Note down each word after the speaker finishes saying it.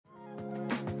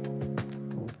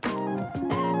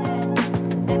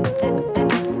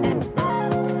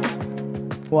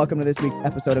Welcome to this week's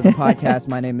episode of the podcast.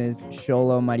 My name is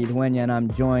Sholo Maridueña, and I'm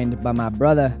joined by my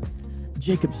brother,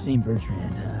 Jacob St.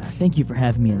 Bertrand. Thank you for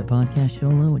having me on the podcast,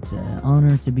 Sholo. It's an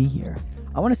honor to be here.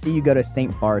 I want to see you go to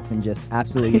St. Bart's and just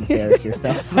absolutely embarrass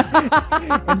yourself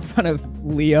in front of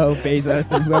Leo,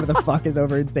 Bezos, and whoever the fuck is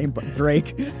over in St.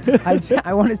 Drake.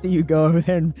 I want to see you go over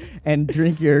there and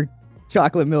drink your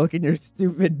chocolate milk in your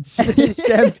stupid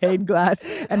champagne glass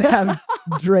and have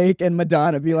Drake and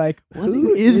Madonna be like,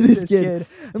 who is this kid?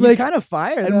 I'm He's like, kind of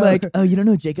fire, I'm though. like, oh, you don't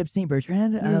know Jacob St.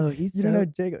 Bertrand? Oh, he's You don't know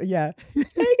Jacob? Yeah.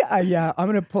 Yeah, I'm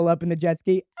going to pull up in the jet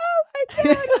ski. Oh my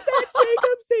God, is that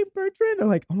Jacob St. Bertrand? They're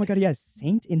like, oh my God, he has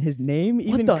Saint in his name?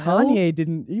 Even the hell?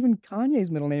 even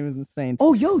Kanye's middle name isn't Saint.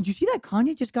 Oh, yo, did you see that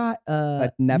Kanye just got A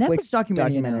Netflix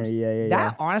documentary announced? Yeah.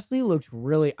 That honestly looks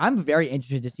really, I'm very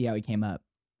interested to see how he came up.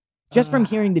 Just from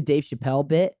hearing the Dave Chappelle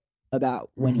bit about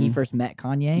when he first met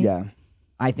Kanye. Yeah.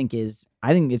 I think it's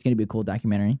going to be a cool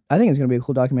documentary. I think it's going to be a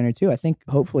cool documentary too. I think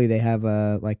hopefully they have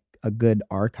a good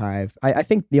archive. I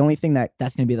think the only thing that's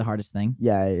going to be the hardest thing.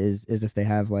 Yeah, is if they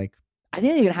have like, I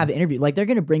think they're going to have an interview. Like, they're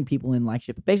going to bring people in like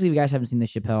Chappelle. Basically, if you guys haven't seen the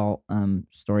Chappelle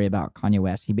story about Kanye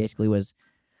West, he basically was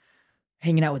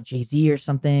hanging out with Jay-Z or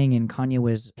something, and Kanye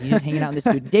was just hanging out in the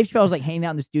studio. Dave Chappelle was like hanging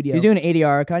out in the studio. he was doing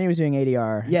ADR. Kanye was doing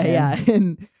ADR. Yeah.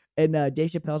 And Dave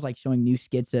Chappelle's like showing new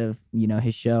skits of,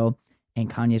 his show, and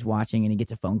Kanye's watching, and he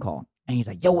gets a phone call, and he's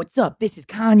like, yo, what's up? This is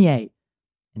Kanye.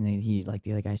 And then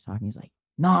the other guy's talking. He's like,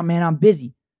 nah, man, I'm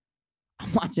busy.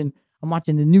 I'm watching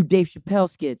the new Dave Chappelle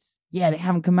skits. Yeah, they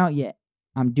haven't come out yet.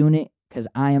 I'm doing it because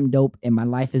I am dope and my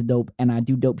life is dope and I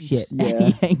do dope shit. Yeah. And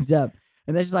he hangs up.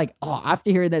 And that's just like,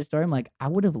 after hearing that story, I'm like, I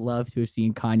would have loved to have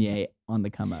seen Kanye on the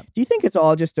come up. Do you think it's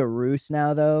all just a ruse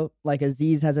now, though? Like,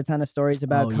 Aziz has a ton of stories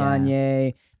about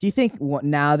Kanye. Do you think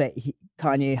now that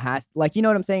Kanye has, like, you know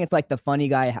what I'm saying? It's like the funny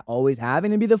guy always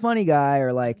having to be the funny guy,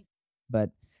 or like, but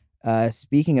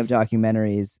speaking of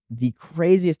documentaries, the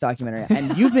craziest documentary,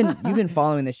 and you've been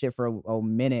following this shit for a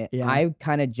minute. Yeah. I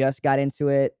kind of just got into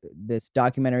it. This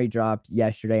documentary dropped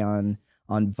yesterday on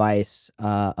Vice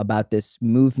about this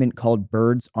movement called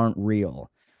Birds Aren't Real.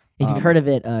 If you've heard of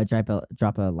it,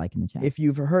 drop a like in the chat. If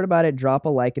you've heard about it, drop a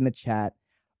like in the chat.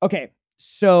 Okay,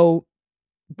 so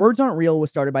Birds Aren't Real was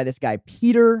started by this guy,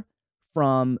 Peter,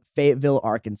 from Fayetteville,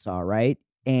 Arkansas, right?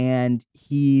 And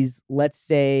he's, let's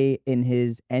say, in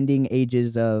his ending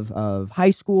ages of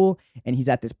high school, and he's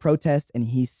at this protest, and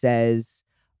he says,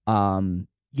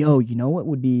 yo, you know what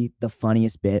would be the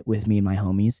funniest bit with me and my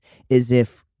homies is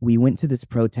if we went to this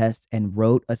protest and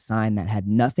wrote a sign that had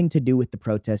nothing to do with the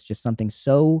protest, just something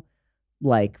so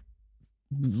like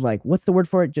what's the word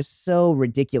for it? Just so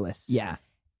ridiculous. Yeah.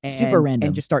 And, super random.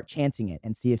 And just start chanting it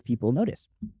and see if people notice.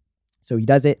 So he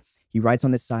does it. He writes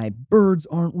on this sign, "Birds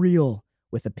aren't real,"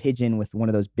 with a pigeon with one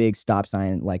of those big stop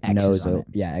sign like X's nose. on it.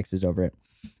 Yeah, X's over it.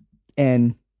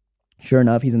 And sure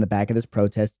enough, he's in the back of this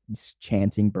protest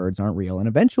chanting "Birds aren't real." And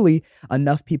eventually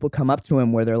enough people come up to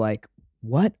him where they're like,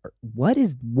 what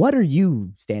are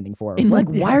you standing for? And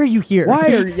why are you here? Why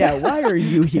are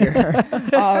you here?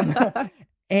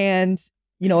 And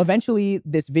eventually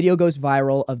this video goes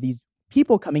viral of these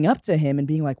people coming up to him and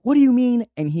being like, "What do you mean?"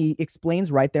 And he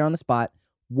explains right there on the spot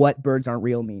what birds aren't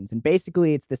real means. And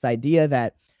basically it's this idea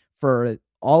that for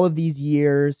all of these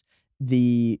years,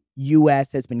 the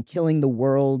U.S. has been killing the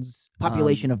world's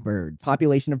population of birds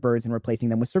and replacing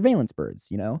them with surveillance birds,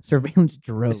 surveillance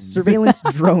drones. Surveillance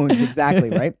drones, exactly,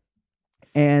 right?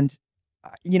 And,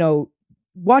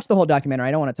 watch the whole documentary.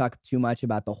 I don't want to talk too much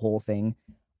about the whole thing.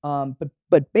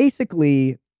 But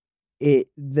basically,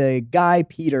 the guy,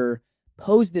 Peter,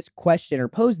 posed this question or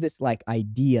posed this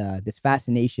idea, this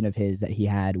fascination of his that he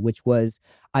had, which was,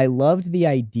 I loved the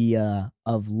idea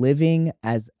of living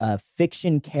as a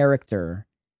fictional character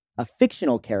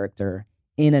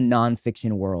in a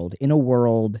nonfiction world, in a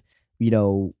world,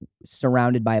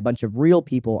 surrounded by a bunch of real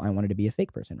people. I wanted to be a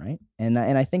fake person, right? And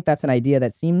I think that's an idea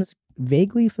that seems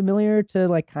vaguely familiar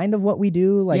to kind of what we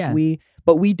do.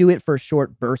 But we do it for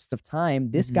short bursts of time.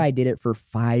 This guy did it for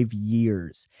 5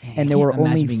 years. And there were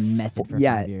only 5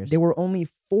 years. There were only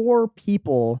 4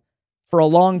 people for a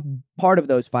long part of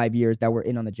those 5 years that were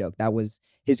in on the joke. That was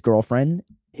his girlfriend,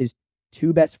 his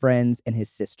 2 best friends, and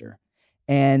his sister.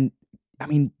 And I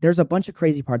mean, there's a bunch of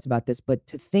crazy parts about this, but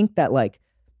to think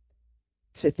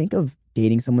of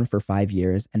dating someone for 5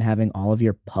 years and having all of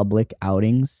your public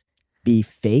outings be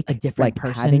fake, a different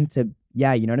person, having to,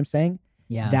 you know what I'm saying?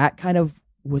 Yeah. That kind of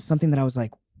was something that I was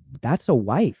like, that's a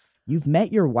wife. You've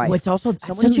met your wife. Well, it's also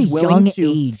someone such a who's young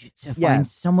to, age to find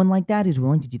someone like that who's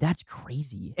willing to do. That's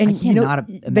crazy. And I cannot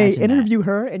imagine they that. interview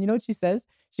her, and you know what she says?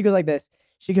 She goes like this.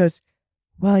 She goes,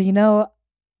 "Well,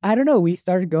 I don't know. We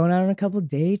started going out on a couple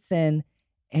dates, and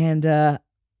And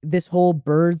this whole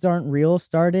birds aren't real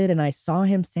started, and I saw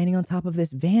him standing on top of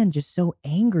this van just so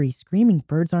angry, screaming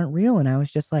birds aren't real. And I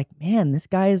was just like, man, this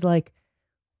guy is like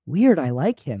weird. I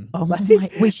like him. Oh Like, my!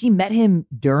 Wait, she met him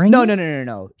during? no, it? no, no, no,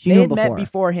 no. She They knew had him met before.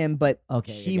 before him, but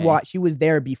Okay, she okay. she was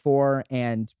there before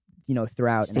and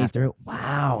throughout and Stayed after. through.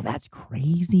 Wow, that's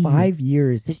crazy. 5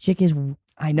 years. This chick is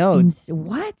I know,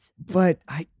 what? but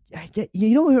I get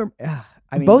who.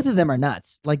 I mean, Both of them are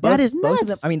nuts. Like that is nuts. both of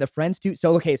them. I mean, the friends too.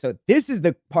 So okay, so this is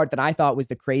the part that I thought was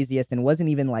the craziest and wasn't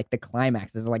even like the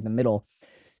climax. This is like the middle.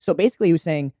 So basically, he was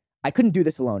saying I couldn't do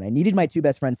this alone. I needed my 2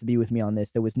 best friends to be with me on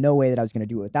this. There was no way that I was going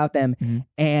to do it without them. Mhm.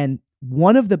 And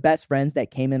one of the best friends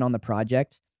that came in on the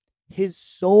project, his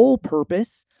sole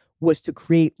purpose was to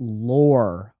create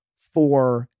lore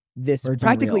for this Birds Aren't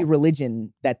practically Real.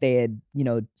 religion that they had,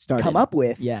 Started. come up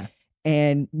with. Yeah.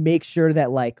 And make sure that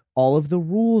like all of the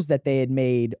rules that they had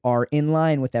made are in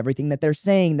line with everything that they're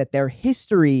saying, that their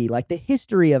history, like the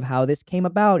history of how this came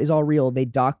about is all real. They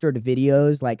doctored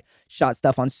videos, like shot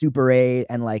stuff on Super 8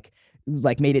 and like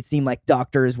made it seem like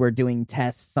doctors were doing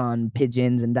tests on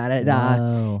pigeons and da-da-da.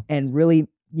 Whoa. And really,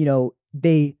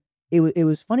 it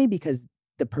was funny because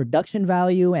the production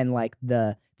value and like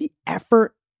the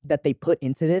effort that they put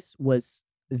into this was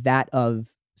that of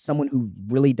someone who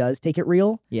really does take it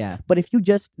real. Yeah. But if you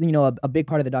just, a big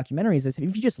part of the documentary is this,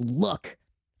 if you just look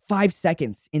 5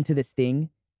 seconds into this thing,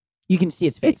 You can see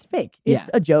it's fake. it's fake. It's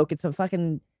a joke. It's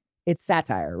it's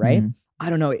satire, right? Mhm. I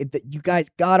don't know. You guys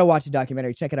gotta watch the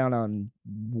documentary. Check it out on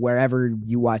wherever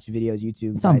you watch videos,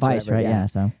 YouTube. It's on Vice, whatever, right? Yeah.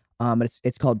 So. But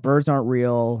it's called Birds Aren't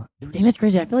Real. Damn, that's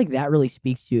crazy. I feel like that really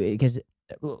speaks to it because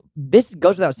this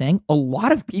goes without saying. A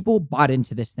lot of people bought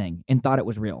into this thing and thought it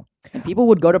was real. And people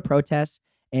would go to protests,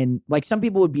 and like some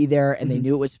people would be there and they Mhm.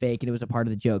 knew it was fake and it was a part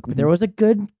of the joke. But there was a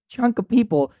good chunk of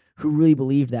people who really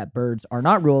believed that birds are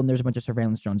not real and there's a bunch of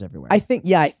surveillance drones everywhere. I think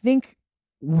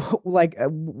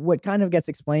what kind of gets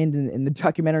explained in the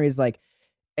documentary is like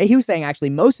he was saying actually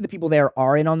most of the people there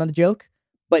are in on the joke,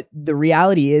 but the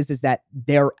reality is that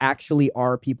there actually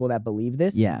are people that believe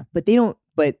this. Yeah. but they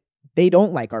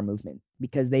don't like our movement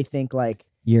because they think like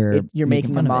you're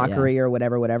making a fun of it, yeah. mockery or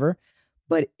whatever.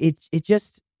 But it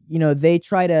just they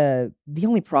try to. The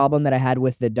only problem that I had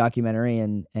with the documentary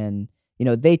and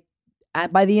they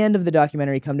by the end of the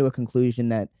documentary come to a conclusion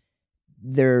that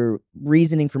their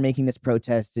reasoning for making this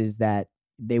protest is that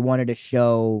they wanted to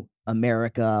show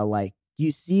America, like, do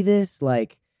you see this?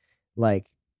 Like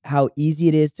how easy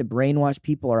it is to brainwash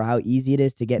people or how easy it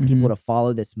is to get people to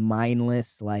follow this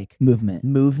mindless, like,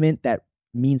 movement that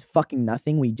means fucking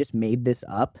nothing. We just made this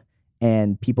up.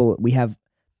 And we have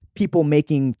people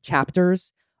making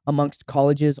chapters amongst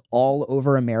colleges all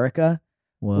over America.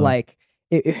 Whoa. Like,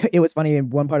 it was funny in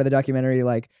one part of the documentary,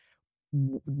 like,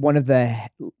 one of the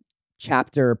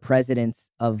chapter presidents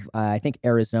of I think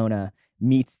Arizona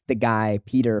meets the guy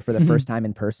Peter for the first time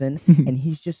in person, and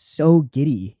he's just so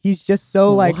giddy. He's just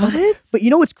so like, What? But you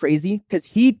know what's crazy? Because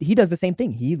he does the same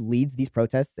thing. He leads these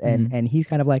protests, and he's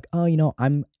kind of like, oh,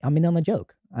 I'm in on the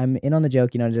joke. I'm in on the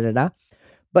joke. Da da da.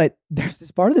 But there's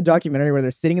this part of the documentary where they're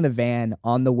sitting in the van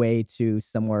on the way to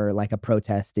somewhere like a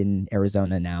protest in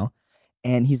Arizona now,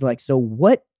 and he's like, so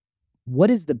what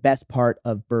is the best part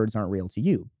of Birds Aren't Real to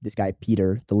you? This guy,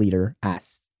 Peter, the leader,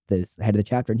 asks this head of the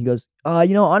chapter, and he goes,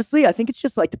 honestly, I think it's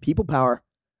just like the people power,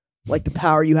 like the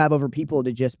power you have over people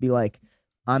to just be like,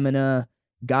 I'm going to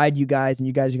guide you guys and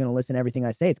you guys are going to listen to everything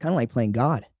I say. It's kind of like playing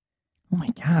God. Oh my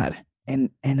God. And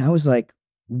I was like,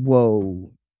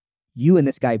 whoa, you and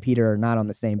this guy, Peter, are not on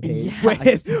the same page.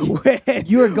 Yeah.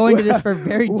 You are going to this for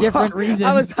very different reasons.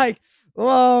 I was like,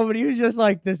 whoa, but he was just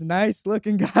like this nice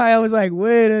looking guy. I was like,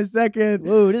 wait a second.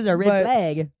 Whoa, this is a red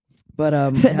flag. But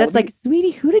That's like,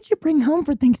 sweetie, who did you bring home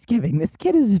for Thanksgiving? This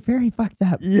kid is very fucked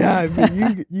up. Yeah, I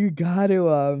mean, you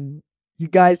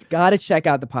guys gotta check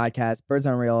out the podcast, Birds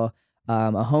Aren't Real.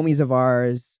 A homies of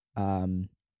ours,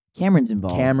 Cameron's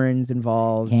involved.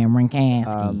 Cameron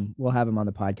Kasky. We'll have him on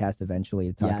the podcast eventually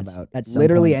to talk about at some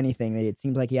literally point. anything. It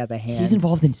seems like he has a hand. He's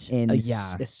involved in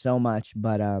so much,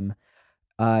 but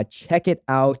check it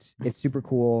out. It's super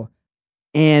cool.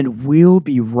 And we'll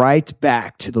be right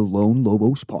back to the Lone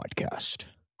Lobos podcast.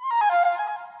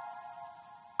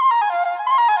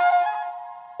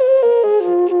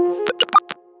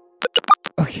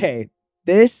 Okay,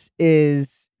 this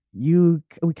is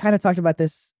we kind of talked about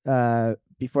this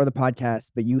before the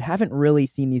podcast, but you haven't really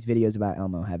seen these videos about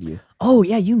Elmo, have you? Oh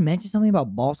yeah, you mentioned something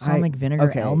about balsamic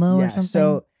vinegar Elmo or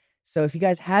something. So if you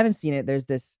guys haven't seen it, there's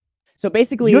this. So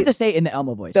basically, you have to say it in the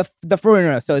Elmo voice. So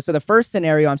the first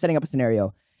scenario, I'm setting up a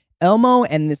scenario. Elmo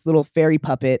and this little fairy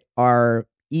puppet are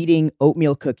eating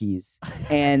oatmeal cookies,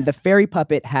 and the fairy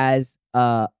puppet has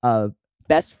a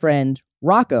best friend,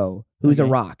 Rocco, who's a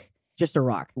Okay. rock. Just a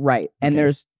rock. Right. And Okay.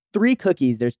 there's 3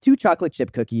 cookies. There's 2 chocolate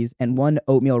chip cookies and 1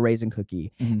 oatmeal raisin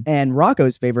cookie. Mhm. And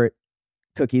Rocco's favorite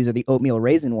cookies are the oatmeal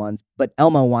raisin ones, but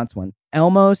Elmo wants one.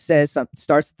 Elmo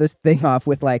starts this thing off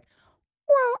with like,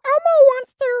 well, Elmo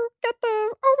wants to get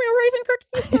the oatmeal raisin cookie,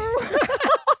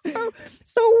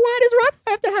 so why does Rocco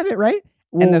have to have it, right?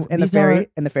 Well, And the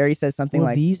fairy says something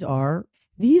like, these are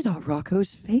Rocco's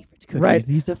favorite cookies. Right.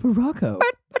 These are for Rocco.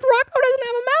 but Rocco doesn't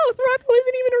have a mouth. Rocco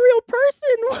isn't even a real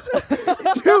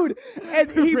person, dude. And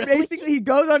he Really? basically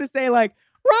goes on to say like,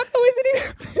 Rocco isn't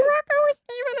even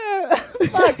a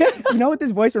fuck. You know what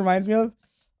this voice reminds me of?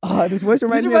 Oh, this voice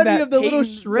reminds me of reminds me that of the little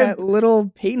Peyton- shrimp. that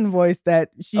little Peyton voice that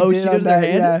she Oh, did she on does their that,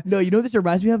 hand? yeah. No, you know what this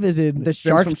reminds me of is in The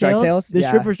shrimps from Shark Tales? The Yeah.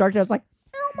 shrimp from Shark Tales, like,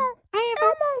 Elmo,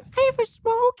 I have a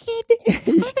small kid. I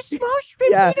have a small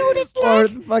shrimp. Yeah. You know what it's Or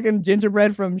like. the fucking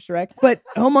gingerbread from Shrek. But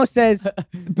Elmo says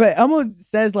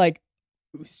like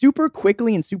super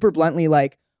quickly and super bluntly,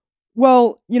 like,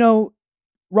 well, you know,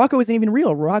 Rocco isn't even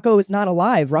real. Rocco is not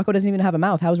alive. Rocco doesn't even have a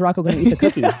mouth. How is Rocco going to eat the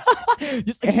cookie?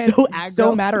 Just like And so aggro.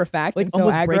 so matter of fact, like and so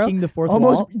almost aggro. breaking the fourth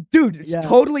Almost, wall. dude, it's Yeah.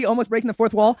 totally almost breaking the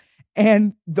fourth wall.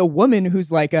 And the woman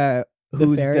who's like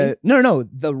who's fairy?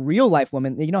 the real life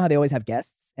woman. You know how they always have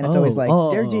guests, and it's always like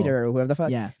Derek Jeter or whoever the fuck.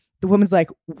 Yeah. The woman's like,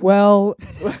 well,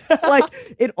 like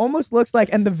it almost looks like,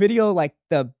 and the video, like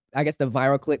I guess the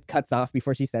viral clip cuts off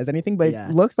before she says anything, but Yeah.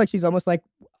 it looks like she's almost like,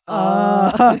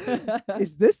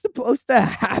 is this supposed to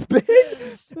happen?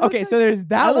 Okay, so there's I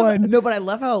that love- one. No, but I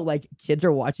love how like kids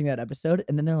are watching that episode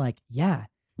and then they're like, yeah.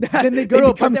 Then Then they go to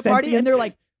a become birthday party sentient. and they're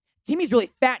like, Timmy's really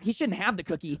fat. He shouldn't have the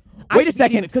cookie. Wait a should be eating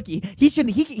second. The cookie. He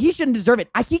shouldn't deserve it.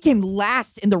 He came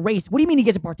last in the race. What do you mean he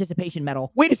gets a participation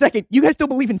medal? Wait a second, you guys still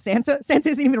believe in Santa? Santa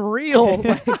isn't even real.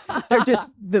 Like,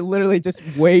 they're literally just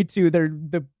way too, they're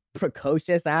the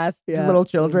precocious ass Yeah. little Oh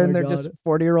children. my they're God. just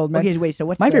 40-year-old men. Okay, wait. So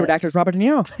what's My the- favorite actor is Robert De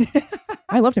Niro.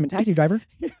 I loved him in Taxi Driver.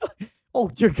 Oh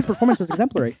dear, His performance was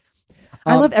exemplary.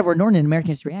 I Um, love Edward Norton in American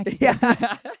History X.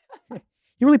 Yeah.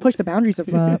 He really pushed the boundaries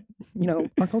of our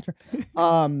culture.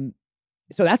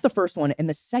 So that's the first one, and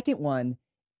the second one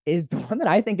is the one that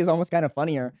I think is almost kind of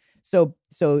funnier. So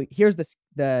here's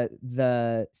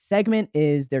the segment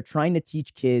is they're trying to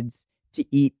teach kids to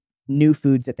eat new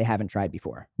foods that they haven't tried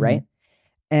before, right?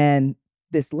 And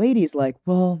this lady's like,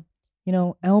 well,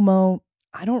 Elmo,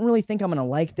 I don't really think I'm gonna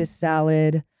like this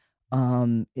salad.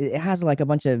 It has like a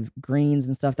bunch of greens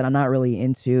and stuff that I'm not really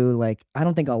into. Like, I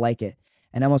don't think I'll like it.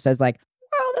 And Elmo says like,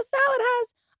 well, the salad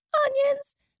has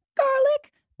onions,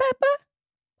 garlic, pepper,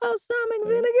 balsamic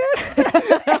vinegar.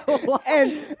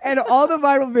 and all the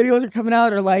viral videos are coming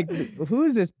out are like,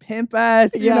 who's this pimp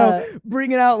ass,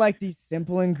 bringing out like these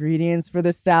simple ingredients for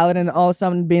the salad and all of a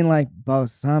sudden being like,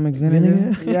 balsamic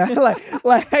vinegar? Yeah,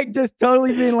 like just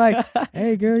totally being like,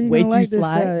 hey girl, you Way gonna too like this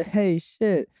sly. salad. Hey,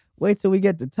 shit. Wait till we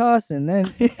get to tossing,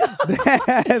 then then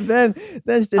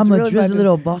shit's I'm gonna really drizzle about a to-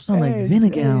 little balsamic Hey,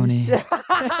 vinegar hey, on it. shit.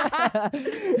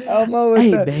 Elmo was Hey,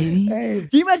 the- baby. Hey, Can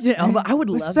you imagine Elmo? I would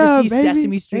What's love to up, see baby?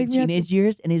 Sesame Street Take me out teenage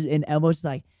years, and Elmo's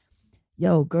like,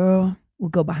 "Yo, girl, we'll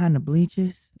go behind the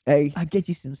bleachers. hey, I'll get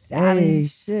you some salad. hey,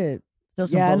 shit. Throw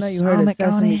some Yeah, I know you heard of balsamic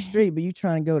on Sesame it." Street, but you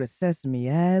trying to go to Sesame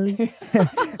Alley.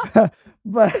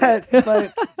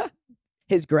 but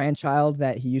his grandchild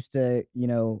that he used to,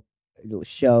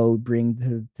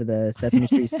 bring to the Sesame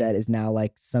Street set is now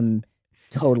like some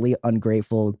totally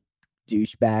ungrateful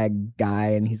douchebag guy,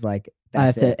 and he's like, I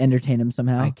have that's it. to entertain him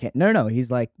somehow. I can't. No, he's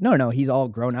like, no, he's all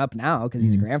grown up now because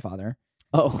he's a Mhm. grandfather.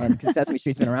 Oh, And because Sesame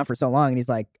Street's been around for so long, and he's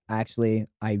like, actually,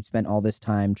 I spent all this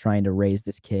time trying to raise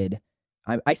this kid.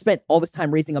 I spent all this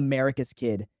time raising America's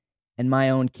kid, and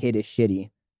my own kid is shitty.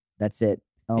 That's it.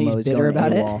 he's Elmo's bitter going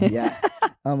about AWOL. it. Yeah,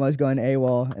 Elmo's going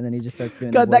AWOL, and then he just starts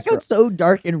doing. God, the that voice got so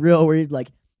dark and real. Where he's like,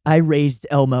 "I raised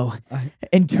Elmo I-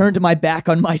 and turned my back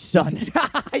on my son."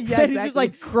 yeah, And he's just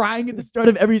like crying at the start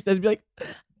of every sentence, be like,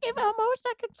 "Give Elmo a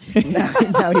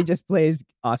second." now he just plays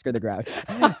Oscar the Grouch,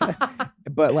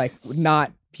 but like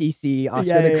not PC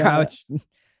Oscar Yeah, the yeah. Grouch.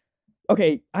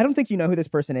 Okay, I don't think you know who this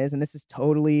person is, and this is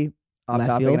totally off Left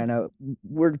topic. field? And I know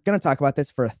we're gonna talk about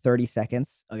this for 30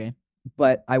 seconds, Okay.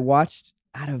 but I watched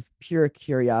out of pure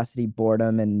curiosity,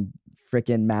 boredom, and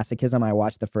freaking masochism. I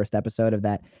watched the first episode of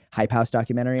that Hype House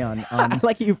documentary on. I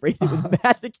like how you phrased it with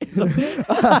masochism.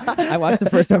 I watched the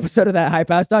first episode of that Hype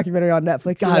House documentary on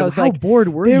Netflix. God, and I was how like, bored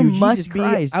were there you? must Jesus be.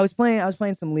 Christ. I was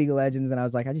playing some League of Legends, and I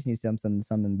was like, I just need something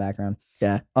in the background.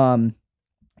 Yeah.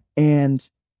 And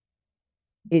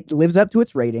it lives up to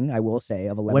its rating, I will say,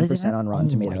 of What is it 11% at? on Rotten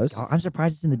Oh my Tomatoes. God, I'm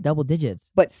surprised it's in the double digits.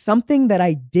 But something that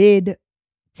I did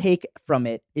take from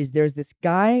it is there's this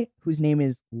guy whose name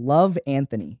is Love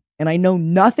Anthony. and I know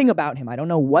nothing about him. I don't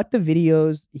know what the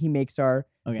videos he makes are,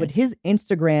 Okay. but his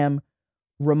Instagram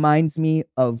reminds me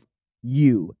of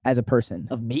you as a person.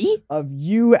 Of me? Of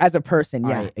you as a person, All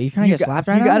yeah. right. Are you trying to You get got- slapped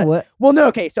right you now? gotta- What? Well, no,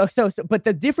 okay. So, but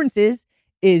the difference is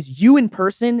you in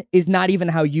person is not even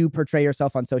how you portray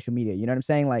yourself on social media. You know what I'm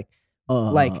saying? Like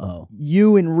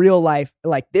you in real life,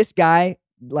 like this guy,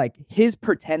 like his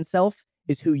pretend self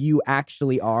is who you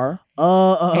actually are.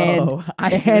 I see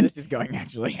where and- this is going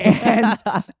actually. and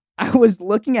I was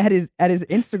looking at his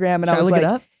Instagram and Should I was look like, it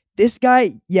up? this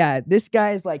guy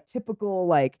is like typical,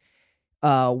 like,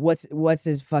 what's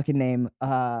his fucking name?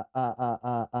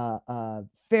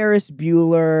 Ferris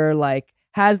Bueller, like,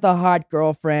 has the hot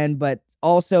girlfriend, but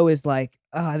also is like,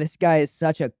 this guy is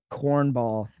such a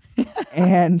cornball.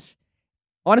 And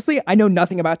honestly, I know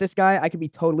nothing about this guy. I could be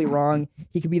totally wrong.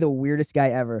 He could be the weirdest guy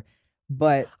ever.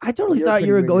 But I totally You're thought pretty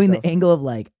you were weird going yourself. the angle of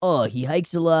like, oh, he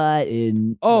hikes a lot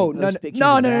and Oh, like, no, posts no, pictures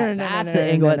no, of no, that. no, no, That's no, the no,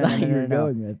 angle no, I no, thought no, you were no, no.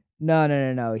 going with.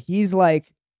 No.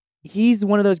 He's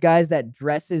one of those guys that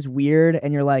dresses weird,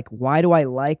 and you're like, why do I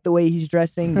like the way he's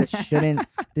dressing?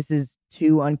 This is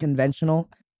too unconventional.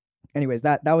 Anyways,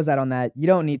 that was that on that. You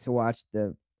don't need to watch you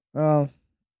don't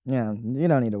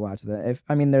need to watch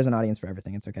there's an audience for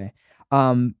everything. It's okay.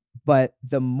 But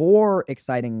the more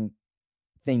exciting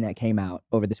thing that came out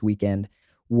over this weekend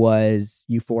was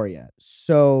Euphoria.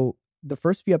 So the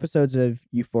first few episodes of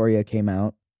Euphoria came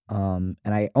out, and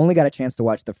I only got a chance to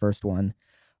watch the first one.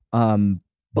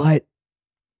 But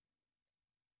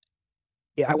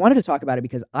I wanted to talk about it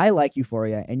because I like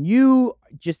Euphoria, and you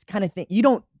just kind of think you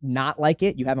don't not like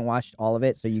it. You haven't watched all of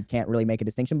it, so you can't really make a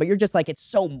distinction. But you're just like, it's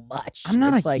so much. I'm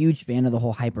not It's a like huge fan of the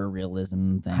whole hyper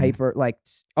realism thing. hyper, like,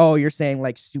 oh, you're saying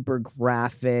like super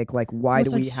graphic. Like, why Well, do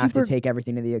it's we like have to super- take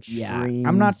everything to the extreme? Yeah,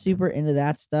 I'm not super into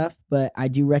that stuff, but I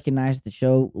do recognize the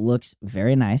show looks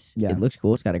very nice. Yeah. It looks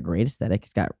cool. It's got a great aesthetic.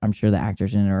 I'm sure the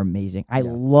actors in it are amazing. I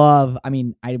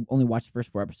only watched the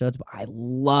first 4 episodes, but I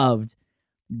loved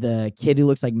the kid who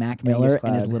looks like Mac Miller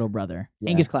and his Cloud. little brother. Yeah.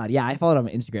 Angus Cloud. Yeah, I followed him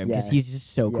on Instagram because Yeah. he's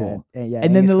just so Yeah, cool. yeah,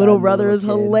 And then Angus the little Cloud, brother is kid.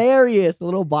 hilarious. The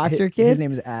little boxer kid. His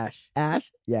name is Ash. Ash.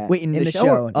 Yeah. Wait, in the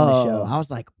show? In the show. I was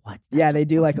like, what? Yeah, That's they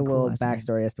do like a fucking cool little last name.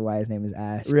 backstory as to why his name is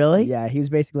Ash. Really? Yeah, he was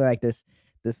basically like this.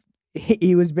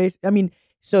 He was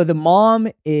so the mom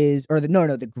is, or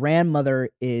the grandmother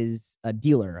is a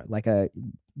dealer, like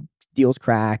deals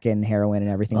crack and heroin and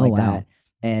everything Oh, like wow. that.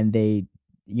 And they,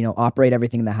 operate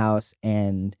everything in the house.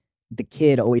 And the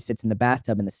kid always sits in the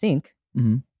bathtub in the sink.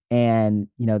 Mhm. And,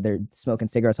 they're smoking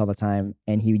cigarettes all the time.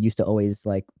 And he used to always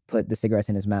like put the cigarettes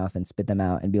in his mouth and spit them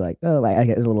out and be like, oh, like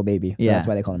as a little baby. So Yeah. that's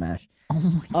why they call him Ash. Oh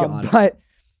my god.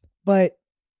 But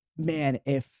man,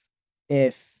 if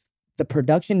the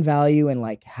production value and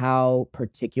like how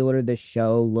particular the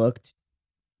show looked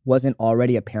wasn't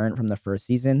already apparent from the first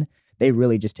season, they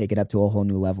really just take it up to a whole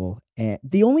new level. And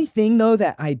the only thing though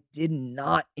that I did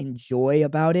not enjoy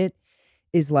about it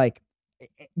is like,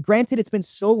 granted, it's been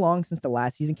so long since the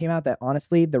last season came out that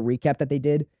honestly, the recap that they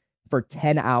did for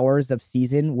 10 hours of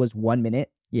season was 1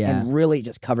 minute. Yeah. And really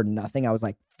just covered nothing. I was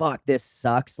like, fuck, this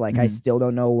sucks. Like, I Mhm. still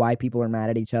don't know why people are mad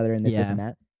at each other and this Yeah. and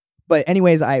that. But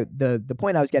anyways, the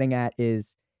point I was getting at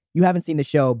is you haven't seen the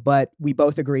show, but we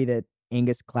both agree that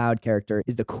Angus Cloud character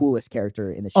is the coolest character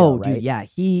in the show, Oh, right? dude, yeah,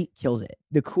 he kills it.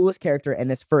 The coolest character,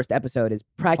 and this first episode is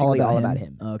practically all about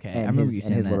him. Okay, I And remember his, you and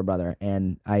saying his that. little brother.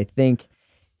 And I think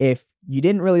if you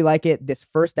didn't really like it, this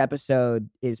first episode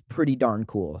is pretty darn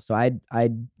cool. So I'd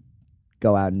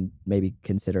go out and maybe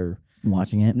consider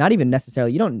Watching it. not even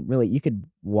necessarily, you could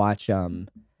watch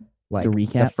like The the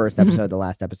recap? first episode, the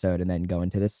last episode, and then go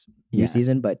into this new Yeah.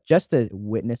 season. But just to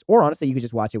witness, or honestly, you could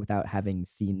just watch it without having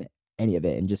seen any of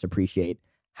it and just appreciate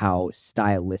how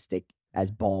stylistic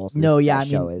as balls this, that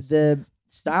show is. the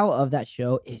style of that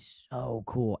show is so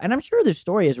cool, and I'm sure the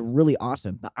story is really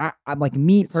awesome. But I'm like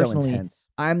me It's so personally, intense.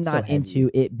 I'm so not heavy. into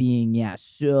it being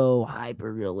so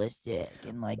hyper realistic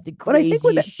and like the But I craziest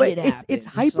think with that, but shit it's happens.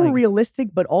 hyper like, realistic,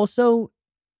 but also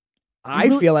I You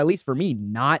know- feel, at least for me,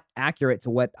 not accurate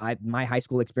to what my high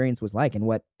school experience was like and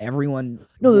what everyone.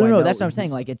 No, who I know that's what I'm who's-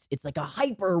 saying. Like it's like a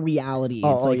hyper reality.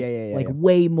 Oh, It's oh, like yeah, like yeah.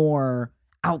 way more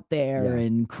out there Yeah.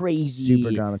 and crazy.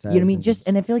 Super dramatized. You know what I mean? and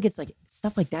And I feel like it's like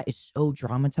stuff like that is so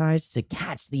dramatized to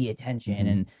catch the attention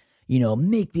Mhm. and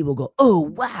make people go, oh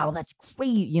wow, that's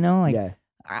great. Like yeah,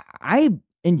 I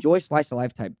enjoy slice of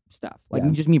life type stuff. Like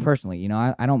Yeah. just me personally,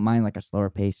 I don't mind like a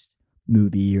slower paced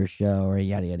movie or show or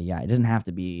yada yada yada. It doesn't have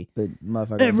to be but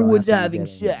motherfuckers don't everyone's have to be having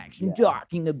getting- sex and yeah.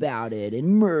 talking about it and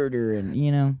murder and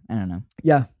I don't know.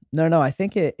 Yeah, no. I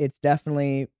think it's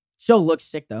definitely. Show looks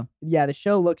sick though. Yeah, the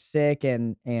show looks sick,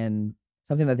 and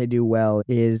something that they do well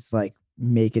is like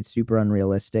make it super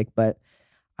unrealistic. But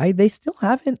They still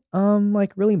haven't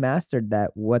like really mastered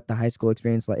that what the high school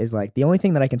experience is like. The only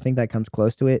thing that I can think that comes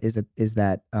close to it is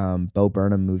that Bo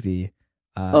Burnham movie.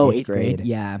 Eighth grade.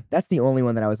 Yeah. That's the only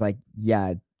one that I was like,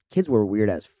 yeah, kids were weird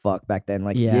as fuck back then.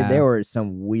 Like, Yeah. there were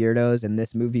some weirdos, and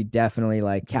this movie definitely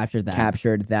like Captured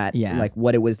that. Yeah. like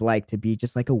what it was like to be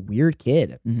just like a weird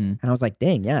kid. Mhm. And I was like,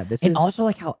 dang, yeah, this And is also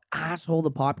like how asshole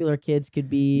the popular kids could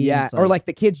be. yeah, It's or like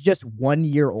the kids just 1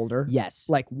 year older. yes.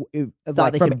 Like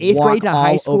Thought they from could 8th walk grade to all high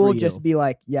over school, you. just be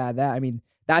like, yeah, that. I mean,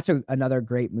 that's another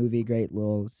great movie, great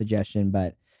little suggestion.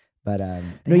 But they No, yeah,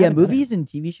 haven't done it. movies and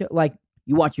TV show like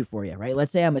you watch Euphoria, right?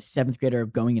 Let's say I'm a 7th grader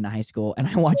going into high school and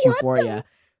I watch What Euphoria.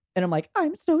 And I'm like,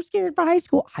 I'm so scared for high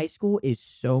school. High school is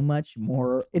so much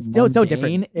more. It's still so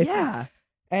different. mundane. It's- Yeah.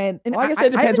 And And well, I guess I it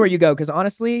depends haven't- where you go, because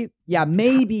honestly, Yeah,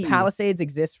 maybe. Palisades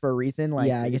exists for a reason. Like,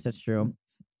 yeah, I guess that's true.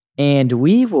 And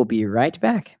we will be right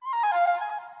back.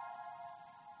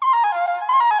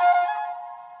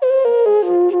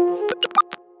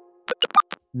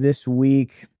 this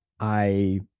week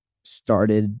I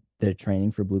started the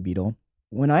training for Blue Beetle.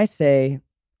 When I say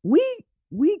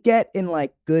we get in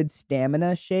like good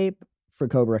stamina shape for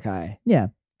Cobra Kai. Yeah.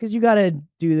 Because you got to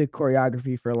do the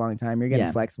choreography for a long time. You're getting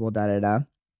Yeah. flexible, da da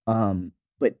da.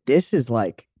 But this is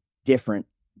like different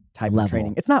type Level. of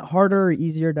training. It's not harder or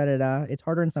easier, da da da. It's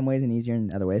harder in some ways and easier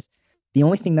in other ways. The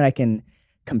only thing that I can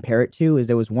compare it to is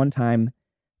there was one time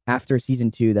after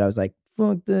season 2 that I was like,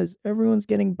 fuck this, everyone's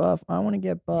getting buff. I want to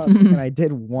get buff. And I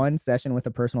did one session with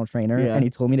a personal trainer, Yeah. and he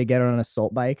told me to get on an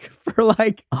assault bike for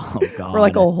like Oh god. for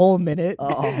like a whole minute.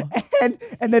 Oh.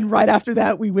 And then right after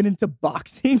that, we went into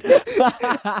boxing.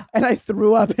 And I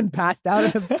threw up and passed out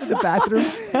in the bathroom.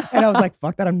 And I was like,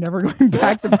 fuck that, I'm never going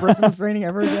back to personal training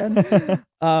ever again.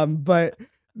 But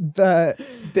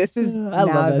this is I now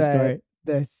love that story.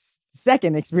 the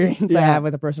second experience I Yeah. have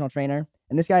with a personal trainer.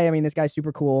 And this guy's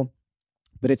super cool,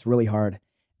 but it's really hard.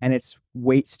 And it's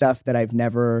weight stuff that I've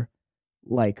never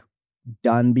like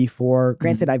done before.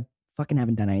 Granted, I fucking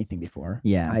haven't done anything before.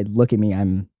 Yeah. I look at me,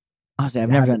 I'm Honestly, I've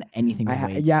never haven't- done anything with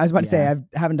weights. yeah, I was about to say Yeah.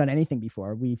 I haven't done anything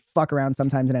before. We fuck around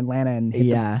sometimes in Atlanta and hit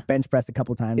Yeah. the bench press a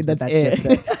couple times, but That's that's it.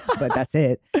 just it. But that's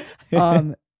it.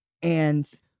 And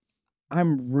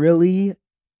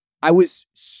I was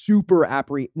super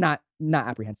not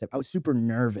apprehensive. I was super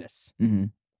nervous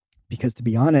Mhm. because, to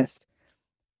be honest,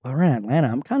 while we're in Atlanta,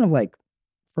 I'm kind of like,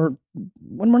 for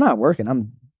when we're not working,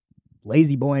 I'm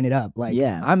lazy boying it up. Like,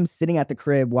 Yeah. I'm sitting at the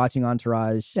crib watching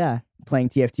Entourage, Yeah. playing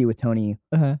TFT with Tony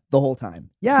Uh-huh. the whole time.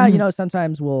 Yeah,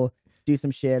 sometimes we'll do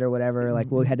some shit or whatever. Like,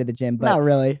 we'll head to the gym, Not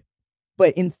really.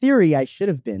 but in theory, I should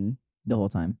have been, The whole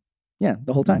time.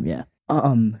 the whole time. Yeah.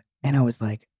 And I was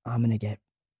like, I'm gonna get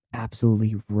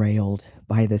absolutely railed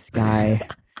by this guy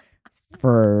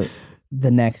for the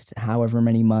next however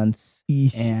many months,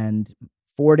 and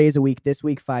 4 days a week this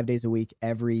week, 5 days a week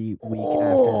every week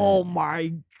Oh after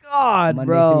my god, that. Monday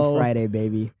bro. through Friday,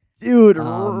 baby. Dude.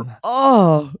 Um,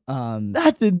 oh, Um,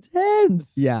 that's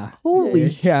intense. yeah, Holy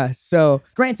yeah. So,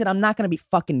 granted, I'm not gonna be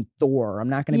fucking Thor. I'm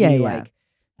not gonna Yeah, be yeah. like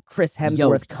Chris Hemsworth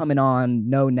Yoked. coming on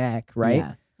no neck, right?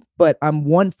 Yeah. But I'm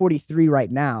 143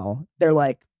 right now. They're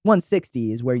like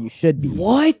 160 is where you should be.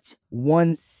 What?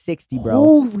 160, bro.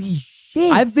 Holy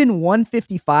shit. I've been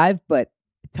 155, but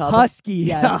Tough. husky,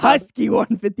 Yeah, tough. husky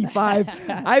 155.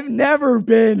 I've never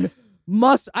been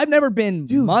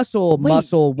Dude, muscle wait,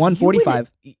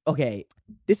 145. Okay.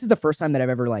 This is the first time that I've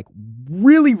ever like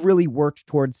really, really worked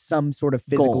towards some sort of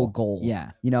physical goal.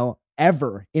 Yeah.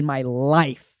 Ever in my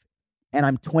life. And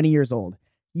I'm 20 years old.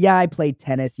 Yeah, I played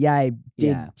tennis. Yeah, I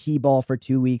did Yeah. T-ball for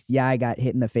 2 weeks. Yeah, I got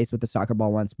hit in the face with a soccer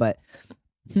ball once. But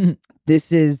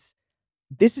this is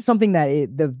something that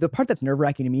the part that's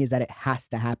nerve-wracking to me is that it has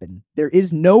to happen. There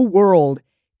is no world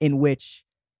in which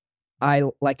I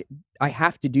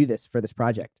have to do this for this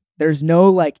project. There's no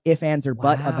like if, ands, or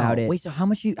but about Wow. it. Wait, so how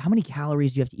many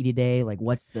calories do you have to eat a day? Like,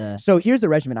 what's the? So here's the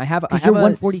regimen. I have 'Cause you're a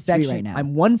 143 section- right now.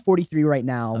 I'm 143 right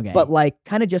now, Okay. but like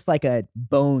kind of just like a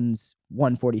bones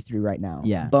 143 right now.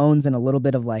 Yeah. Bones and a little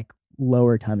bit of like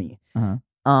lower tummy.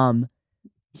 Uh-huh.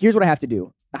 Here's what I have to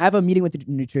do. I have a meeting with the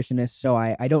nutritionist, so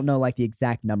I don't know like the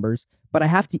exact numbers, but I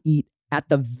have to eat at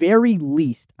the very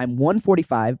least. I'm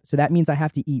 145, so that means I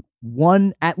have to eat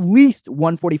at least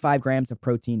 145 grams of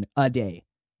protein a day.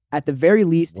 At the very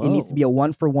least, it needs to Whoa. be a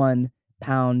 1-for-1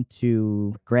 pound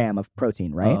to gram of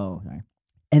protein, right? Oh, sorry.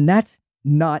 And that's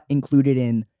not included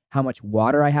in how much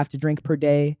water I have to drink per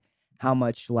day, how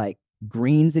much like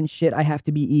greens and shit I have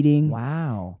to be eating.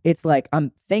 Wow. It's like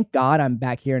thank God I'm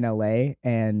back here in LA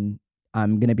and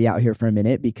I'm going to be out here for a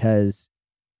minute because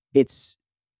it's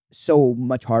so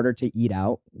much harder to eat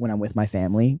out when I'm with my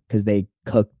family because they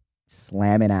cook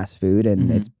slamming ass food and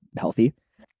Mhm. it's healthy.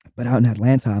 But out in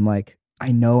Atlanta, I'm like,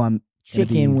 I know I'm gonna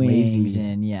be Chicken wings lazy.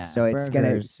 and So it's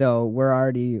burgers.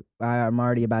 I'm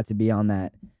already about to be on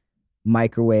that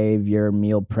microwave your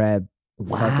meal prep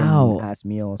Wow. fucking ass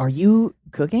meals. Are you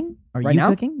cooking? Are Right you now?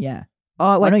 cooking? Yeah.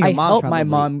 Like know your I mom's help my probably-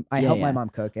 mom. I yeah, help my yeah. mom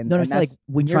cook, and, No, and it's like that's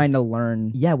when you're trying to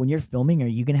learn. Yeah, when you're filming, are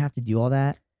you gonna have to do all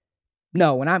that?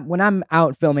 No, when I'm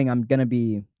out filming, I'm gonna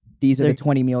be. These are the They're-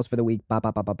 20 meals for the week. Ba,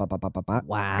 ba, ba, ba, ba, ba, ba, ba, ba.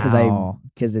 Wow.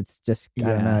 Because it's just I don't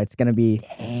Yeah. know. It's gonna be.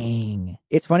 Dang.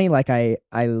 It's funny. Like I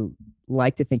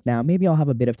like to think now. Maybe I'll have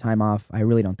a bit of time off. I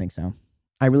really don't think so.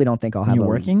 I really don't think I'll When have. you're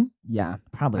working? Yeah.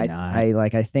 Probably not.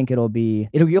 I think it'll be.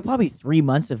 You'll probably 3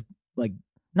 months of like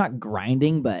not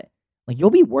grinding, but like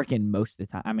you'll be working most of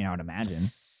the time. I mean, I would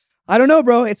imagine. I don't know,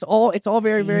 bro. It's all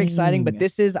very, very exciting. But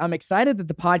Dang. I'm excited that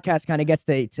the podcast kind of gets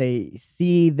to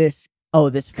see this Oh,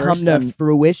 this come first to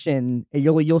fruition.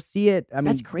 You'll see it. I mean,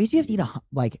 that's crazy. You have to eat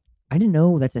like I didn't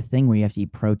know that's a thing where you have to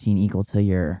eat protein equal to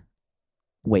your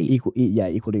weight equal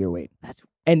to your weight. That's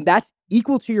That's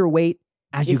equal to your weight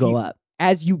as you if go you- up.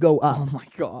 as you go up. Oh my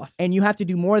god. And you have to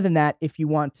do more than that if you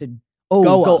want to Oh,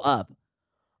 go up. up.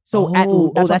 So Oh, that's what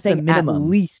I'm that's the saying, minimum. at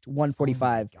least Oh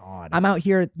 145. my god. I'm out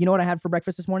here. You know what I had for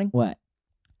breakfast this morning? What?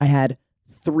 I had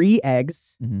 3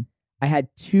 eggs. Mhm. I had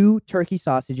 2 turkey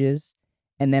sausages,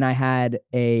 and then I had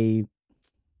I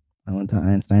went to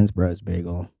Einstein's Bros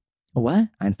Bagel. What?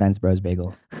 Einstein's Bros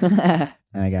Bagel, yeah,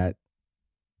 and I got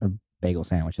a bagel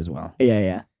sandwich as well.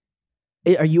 yeah.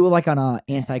 Are you like on a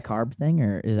anti-carb thing,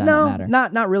 or does that No, not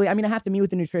matter? not really. I mean, I have to meet with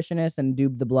the nutritionist and do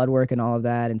the blood work and all of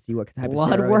that, and see what type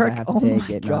Blood of steroids work. I have to Oh take. my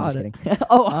No, I'm just god. kidding.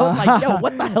 Oh, I was like, yo,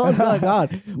 what the hell is going on?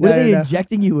 What No, are they no.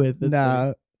 injecting you with? That's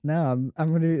funny. No,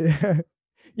 I'm gonna.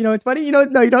 You know, it's funny. You know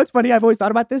what's funny? I've always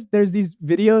thought about this. There's these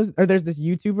videos, or there's this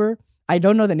YouTuber. I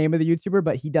don't know the name of the YouTuber,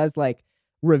 but he does like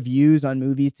reviews on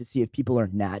movies to see if people are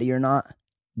natty or not.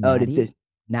 Oh, Natty? did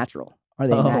natural? Are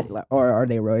they Oh. natty, or are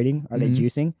they roiding? Are they Mhm.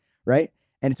 juicing? Right?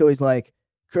 And it's always like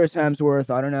Chris Hemsworth.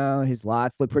 I don't know. His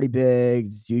lots look pretty big.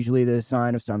 It's usually the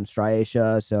sign of some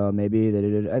striatia. So maybe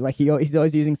like he's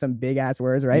always using some big ass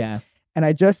words, right? Yeah. And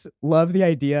I just love the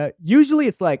idea. Usually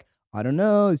it's like, I don't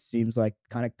know. It seems like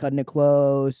kind of cutting it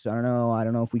close. I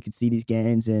don't know if we could see these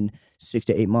gains in 6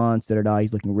 to 8 months.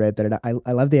 He's looking ripped. I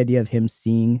love the idea of him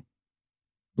seeing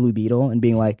Blue Beetle and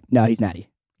being like, no, he's natty.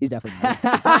 He's definitely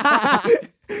natty.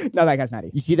 No, that guy's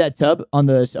natty. You see that tub on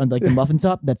like the muffin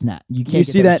top? That's not. You can't You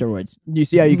get see that that? with steroids. You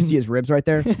see how you can see his ribs right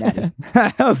there? Natty.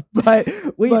 but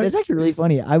Wait, but- that's actually really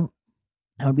funny. I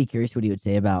would be curious what he would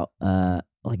say about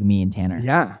like me and Tanner.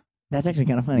 yeah, That's actually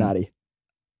kind of funny. natty.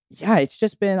 Yeah, it's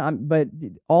just been. But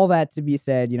all that to be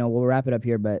said, we'll wrap it up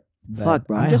here. But Fuck,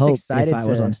 bro. I'm I just hope excited if I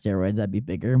was to- on steroids, I'd be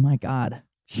bigger. My God.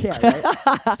 Yeah, right?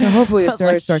 So hopefully the I was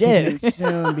like, steroids start kicking in shit.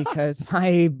 soon because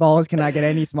my balls cannot get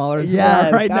any smaller than they Yeah,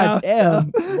 are right now.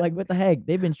 goddamn. so- Like, what the heck?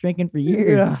 They've been shrinking for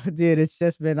years. Yeah, dude, it's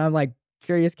just been. I'm like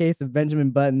curious case of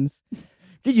Benjamin Buttons.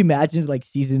 Could you imagine like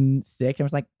season 6? I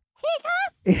was like,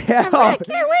 Yeah, I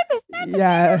can't wait to start the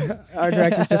yeah. Our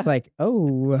director's just like,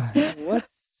 oh,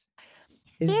 what's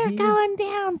is You're he? going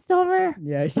down, Silver.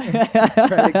 Yeah, yeah.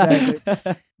 Right, exactly.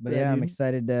 But Yeah, yeah, I'm dude.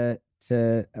 excited to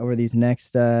over these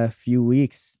next few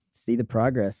weeks see the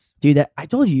progress. Dude, that I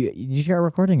told you, you start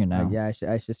recording or no? Yeah,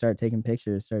 I should start taking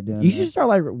pictures. Start doing. You should start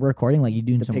like recording, like you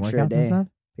doing the some picture a workouts day. and stuff.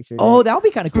 picture. Oh, that would be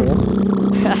kind of cool.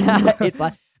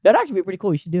 That'd actually be pretty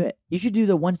cool. You should do it. You should do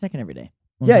the 1 second every day.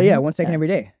 yeah. 1 second every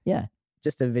day. Yeah.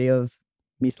 Just a video of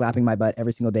me slapping my butt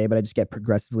every single day, but I just get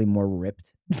progressively more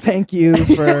ripped. Thank you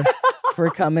for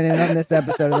coming in on this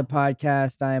episode of the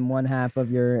podcast. I am one half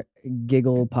of your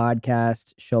giggle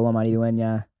podcast, Sholo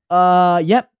Maridueña.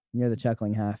 Yep. You're the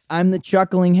chuckling half. I'm the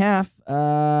chuckling half.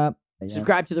 Yeah.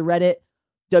 Subscribe to the Reddit,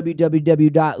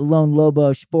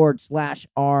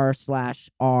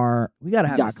 www.lonelobos/r/r We gotta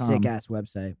have a .com. sick ass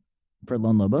website. for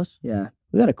Lone Lobos. Yeah,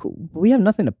 we got a cool. But we have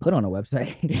nothing to put on a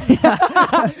website.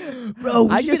 Bro, we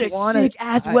I should just get a wanna- sick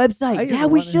ass I website. just Yeah,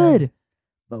 we wanna should.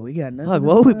 But we got nothing. Fuck, to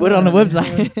what would we put on the on.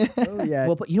 website? Oh yeah,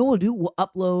 We'll put, you know what we'll do? We'll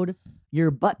upload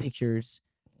your butt pictures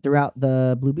throughout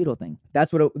the Blue Beetle thing.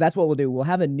 that's what we'll do. We'll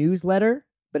have a newsletter,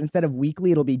 but instead of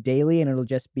weekly, it'll be daily, and it'll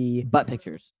just be Butt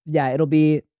pictures. it'll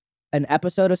be an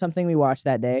episode of something we watched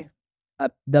that day,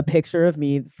 the picture of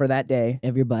me for that day,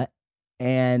 Of your butt.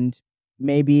 and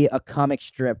maybe a comic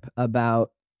strip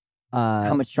about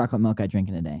How much chocolate milk I drink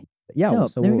in a day. Yeah,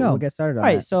 Dope. so There we go. we'll get started on All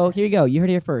right, that. so here you go. You heard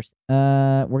it here first.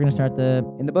 We're gonna start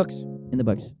In the books. in the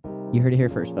books. You heard it here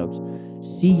first, folks.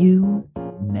 See you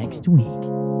next week.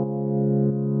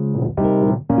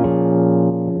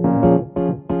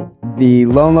 The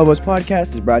Lone Lobos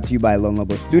podcast is brought to you by Lone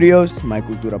Lobos Studios, My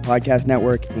Cultura Podcast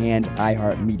Network, and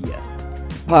iHeartMedia.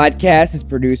 podcast is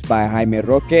produced by Jaime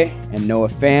Roque and Noah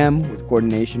Pham with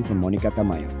coordination from Monica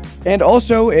Tamayo. And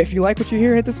also, if you like what you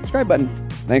hear, hit the subscribe button.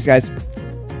 Thanks, guys.